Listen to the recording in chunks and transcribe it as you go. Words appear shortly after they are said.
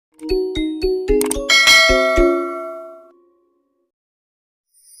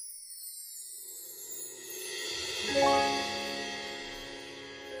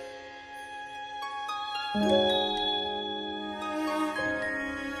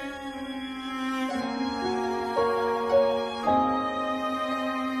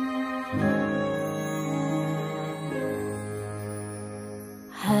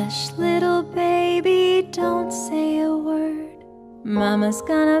Hush, little baby, don't say a word. Mama's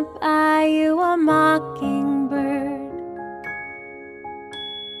gonna buy you a mockingbird.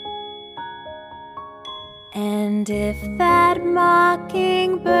 And if that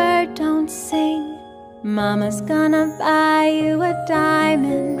mockingbird don't sing, Mama's gonna buy you a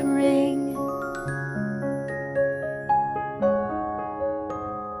diamond ring.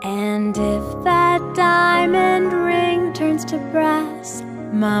 And if that diamond ring turns to brass,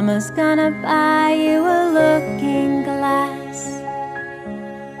 Mama's gonna buy you a looking glass.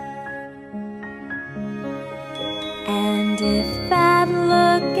 And if that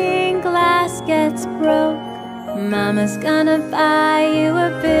looking glass gets broke, Mama's gonna buy you a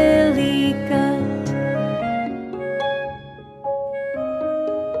billy goat.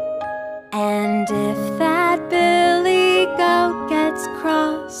 And if that billy goat gets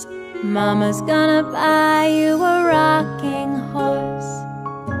cross, Mama's gonna buy you a rocking horse.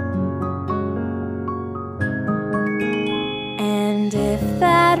 And if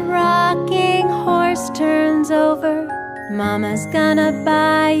that rocking horse turns over, Mama's gonna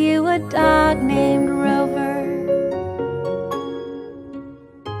buy you a dog named Rover.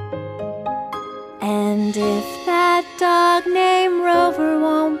 And if that dog named Rover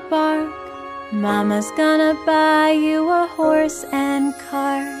won't bark, Mama's gonna buy you a horse and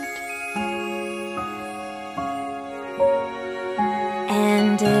cart.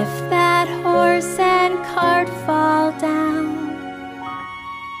 And if that horse and cart fall down,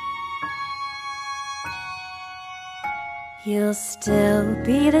 you'll still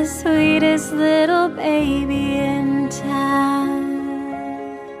be the sweetest little baby in town.